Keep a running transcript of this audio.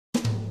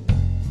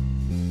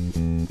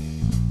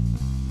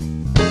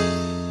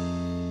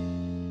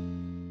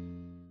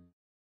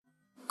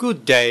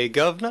Good day,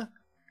 Governor.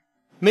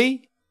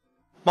 Me?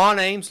 My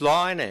name's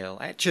Lionel,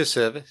 at your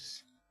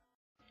service.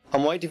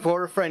 I'm waiting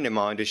for a friend of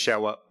mine to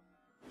show up.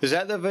 Is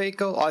that the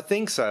vehicle? I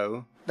think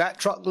so. That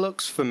truck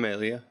looks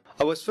familiar.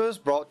 I was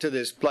first brought to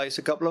this place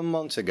a couple of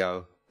months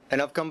ago,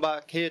 and I've come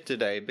back here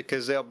today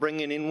because they are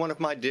bringing in one of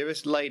my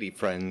dearest lady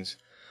friends.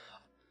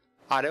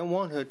 I don't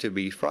want her to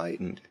be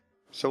frightened,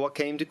 so I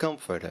came to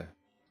comfort her.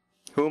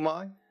 Who am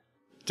I?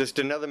 Just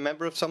another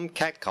member of some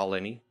cat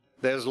colony.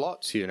 There's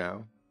lots, you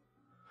know.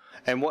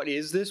 And what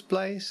is this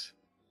place?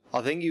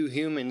 I think you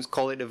humans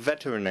call it a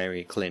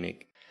veterinary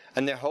clinic,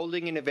 and they're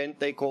holding an event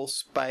they call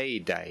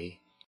Spay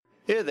Day.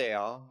 Here they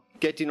are,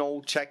 getting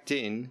all checked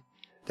in.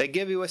 They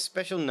give you a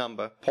special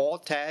number, paw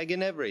tag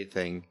and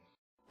everything.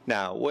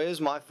 Now, where's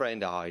my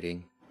friend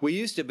hiding? We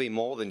used to be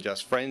more than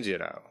just friends, you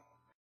know.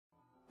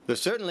 There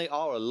certainly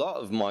are a lot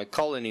of my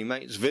colony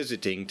mates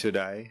visiting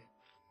today.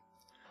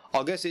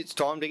 I guess it's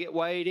time to get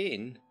weighed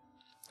in.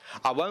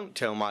 I won't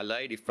tell my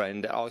lady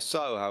friend that I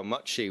saw how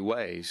much she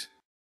weighs.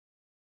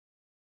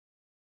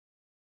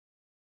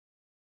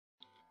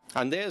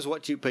 And there's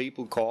what you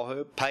people call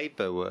her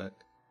paperwork.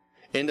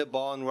 In the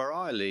barn where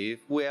I live,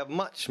 we have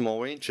much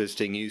more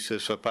interesting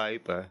uses for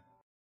paper.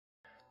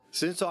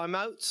 Since I'm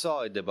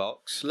outside the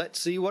box, let's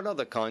see what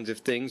other kinds of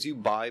things you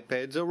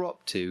bipeds are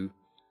up to.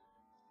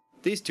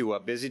 These two are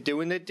busy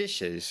doing the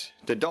dishes.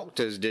 The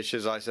doctor's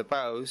dishes, I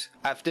suppose.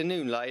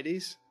 Afternoon,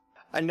 ladies.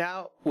 And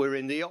now we're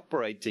in the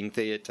operating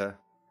theatre.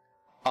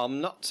 I'm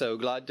not so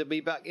glad to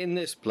be back in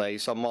this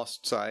place, I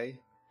must say.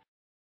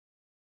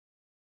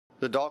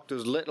 The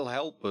doctor's little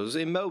helpers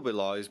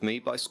immobilized me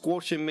by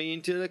squashing me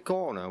into the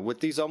corner with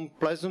these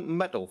unpleasant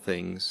metal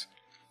things,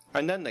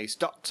 and then they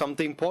stuck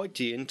something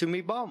pointy into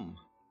me bum.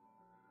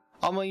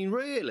 I mean,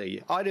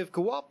 really, I'd have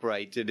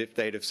cooperated if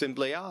they'd have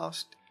simply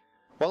asked.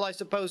 Well, I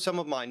suppose some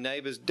of my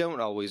neighbours don't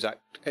always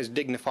act as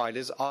dignified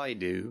as I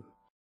do.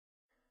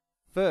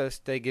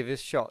 First they give us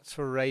shots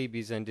for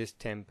rabies and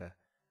distemper,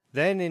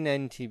 then an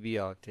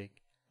antibiotic,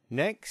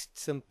 next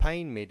some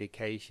pain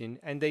medication,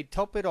 and they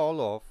top it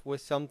all off with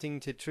something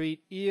to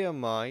treat ear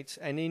mites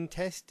and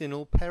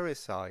intestinal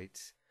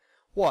parasites.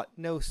 What,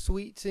 no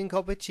sweets in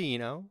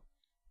cappuccino?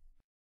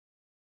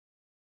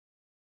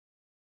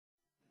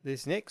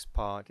 This next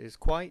part is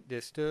quite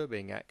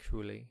disturbing,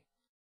 actually.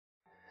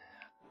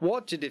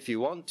 Watch it if you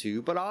want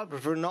to, but I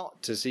prefer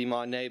not to see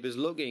my neighbours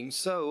looking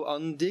so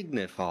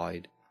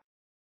undignified.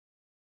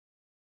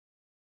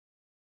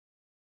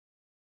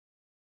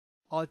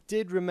 I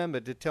did remember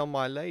to tell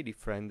my lady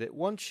friend that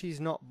once she's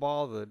not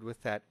bothered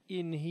with that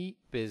in-heat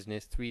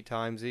business 3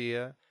 times a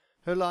year,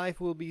 her life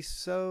will be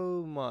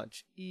so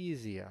much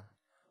easier.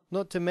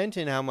 Not to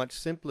mention how much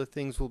simpler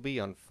things will be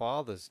on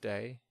Father's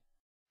Day.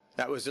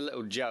 That was a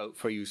little joke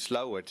for you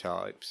slower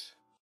types.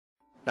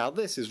 Now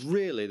this is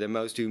really the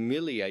most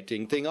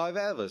humiliating thing I've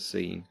ever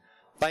seen.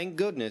 Thank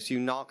goodness you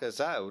knock us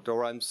out,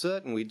 or I'm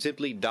certain we'd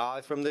simply die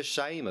from the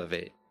shame of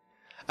it.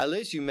 At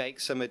least you make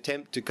some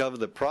attempt to cover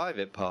the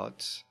private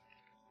parts.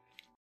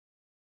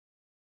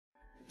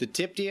 The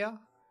tip dear?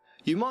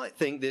 You might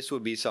think this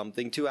would be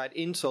something to add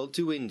insult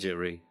to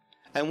injury,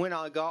 and when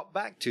I got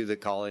back to the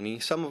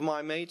colony, some of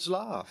my mates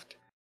laughed.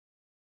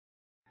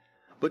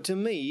 But to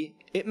me,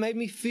 it made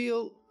me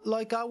feel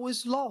like I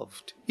was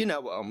loved. You know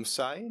what I'm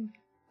saying?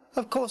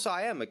 Of course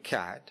I am a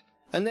cat,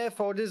 and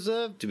therefore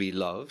deserve to be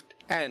loved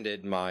and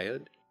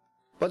admired.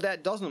 But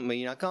that doesn't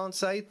mean I can't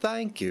say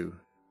thank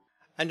you.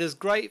 And as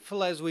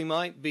grateful as we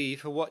might be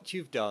for what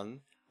you've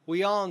done,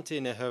 we aren't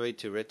in a hurry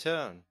to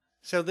return.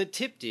 So the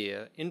tip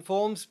dear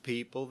informs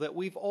people that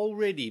we've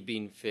already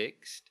been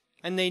fixed,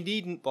 and they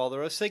needn't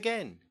bother us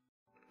again.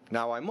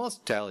 Now I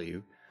must tell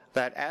you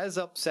that as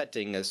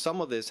upsetting as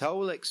some of this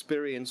whole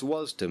experience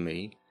was to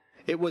me,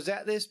 it was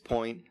at this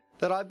point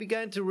that I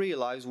began to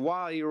realize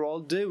why you're all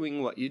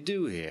doing what you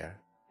do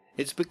here.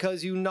 It's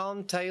because you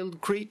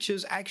non-tailed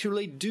creatures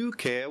actually do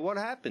care what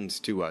happens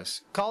to us,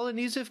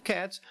 colonies of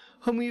cats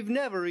whom you've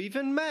never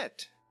even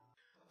met.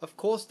 Of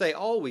course they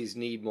always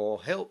need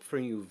more help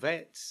from you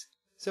vets,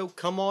 so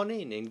come on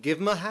in and give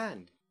 'em a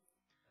hand.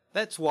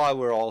 That's why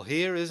we're all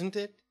here, isn't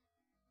it?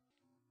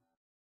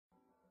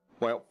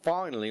 Well,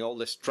 finally all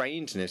the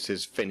strangeness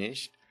is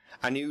finished,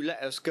 and you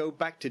let us go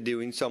back to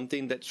doing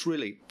something that's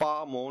really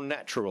far more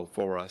natural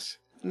for us,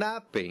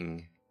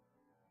 napping.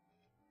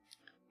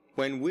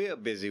 When we're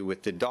busy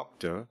with the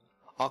doctor,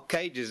 our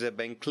cages have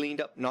been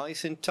cleaned up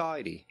nice and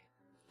tidy,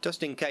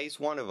 just in case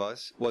one of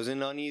us was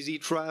an uneasy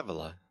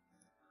traveller.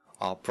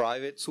 Our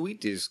private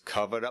suite is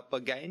covered up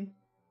again.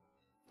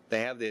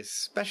 They have this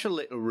special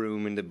little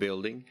room in the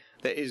building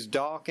that is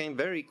dark and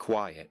very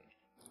quiet,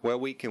 where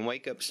we can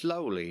wake up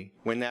slowly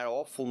when that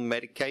awful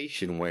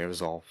medication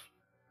wears off.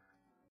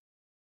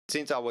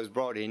 Since I was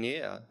brought in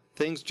here,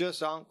 things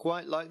just aren't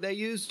quite like they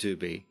used to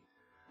be.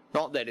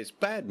 Not that it's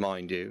bad,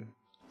 mind you.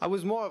 I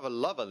was more of a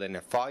lover than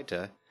a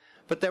fighter,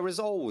 but there is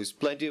always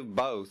plenty of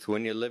both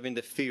when you're living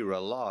the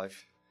feral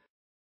life.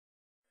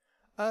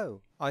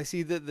 Oh, I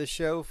see that the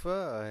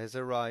chauffeur has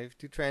arrived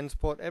to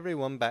transport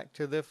everyone back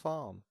to their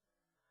farm.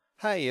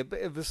 Hey, a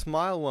bit of a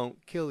smile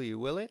won't kill you,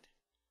 will it?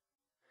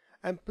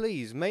 And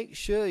please make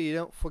sure you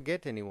don't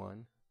forget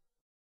anyone.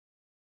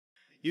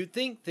 You'd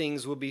think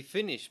things would be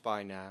finished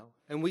by now,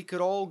 and we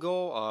could all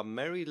go our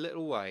merry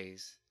little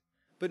ways.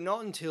 But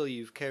not until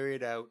you've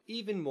carried out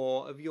even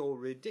more of your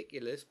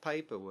ridiculous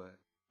paperwork.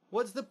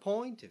 What's the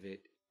point of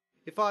it?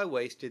 If I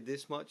wasted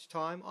this much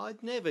time,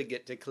 I'd never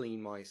get to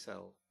clean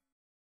myself.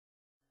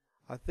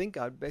 I think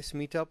I'd best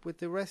meet up with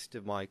the rest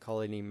of my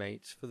colony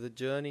mates for the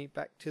journey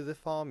back to the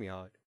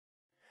farmyard.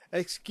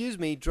 Excuse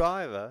me,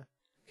 driver,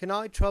 can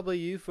I trouble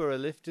you for a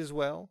lift as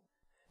well?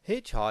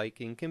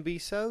 Hitchhiking can be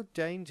so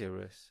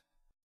dangerous.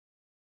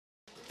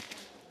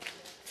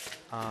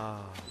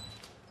 Ah,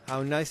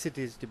 how nice it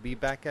is to be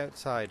back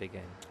outside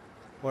again,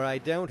 where I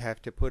don't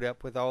have to put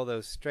up with all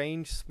those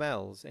strange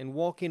smells and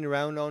walking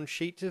around on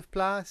sheets of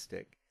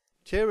plastic.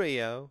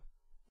 Cheerio.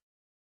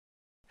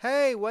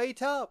 Hey,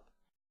 wait up!